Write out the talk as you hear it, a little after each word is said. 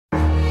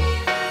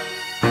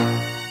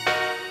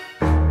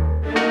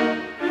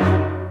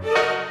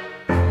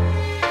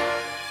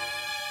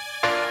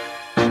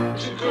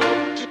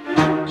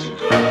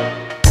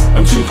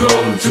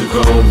too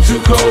cold, I'm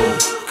too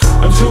cold.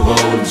 I'm too bold,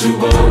 I'm too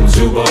bold, I'm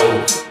too bold.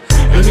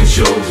 And it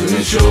shows, and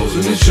it shows,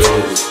 and it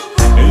shows.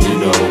 And you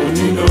know, and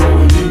you know,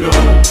 and you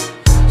know.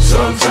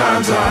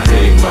 Sometimes I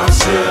hate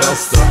myself.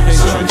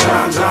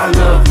 Sometimes I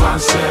love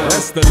myself.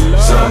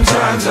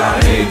 Sometimes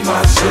I hate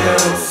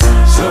myself.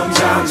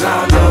 Sometimes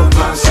I love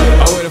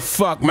myself. Oh, where the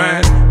fuck,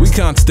 man? We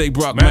can't stay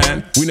broke,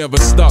 man. We never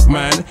stuck,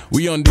 man.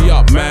 We on the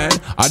up, man.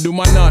 I do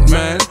my nut,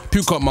 man.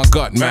 Puke up my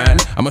gut, man.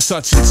 I'm a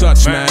such and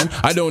such, man.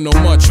 I don't know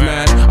much,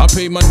 man. I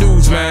pay my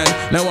dues, man.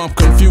 Now I'm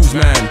confused,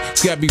 man.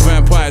 Scabby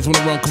vampires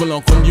wanna run, come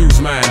along, come use,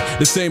 man.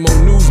 The same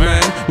old news,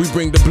 man. We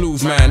bring the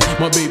blues, man.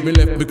 My baby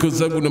left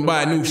because I wouldn't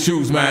buy new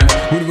shoes, man.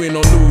 We win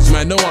or lose,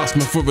 man. Don't ask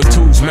me for the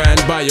tools, man.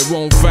 Buy your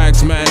own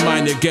fags, man.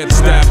 Mind you get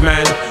stabbed,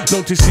 man.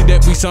 Don't you see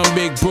that we some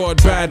big,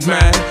 broad, bad,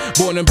 man?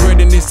 Born and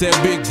bred in this that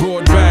big,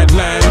 broad, bad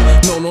land.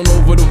 Known all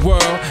over the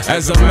world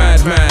as a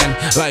madman.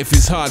 Life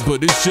is hard,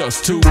 but it's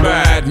just too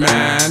bad,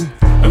 man.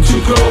 I'm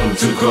too cold, I'm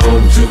too cold,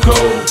 I'm too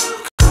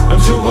cold. I'm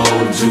too bold,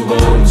 I'm too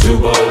bold, I'm too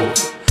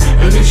bold.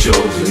 And it shows,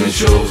 and it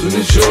shows, and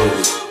it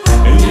shows.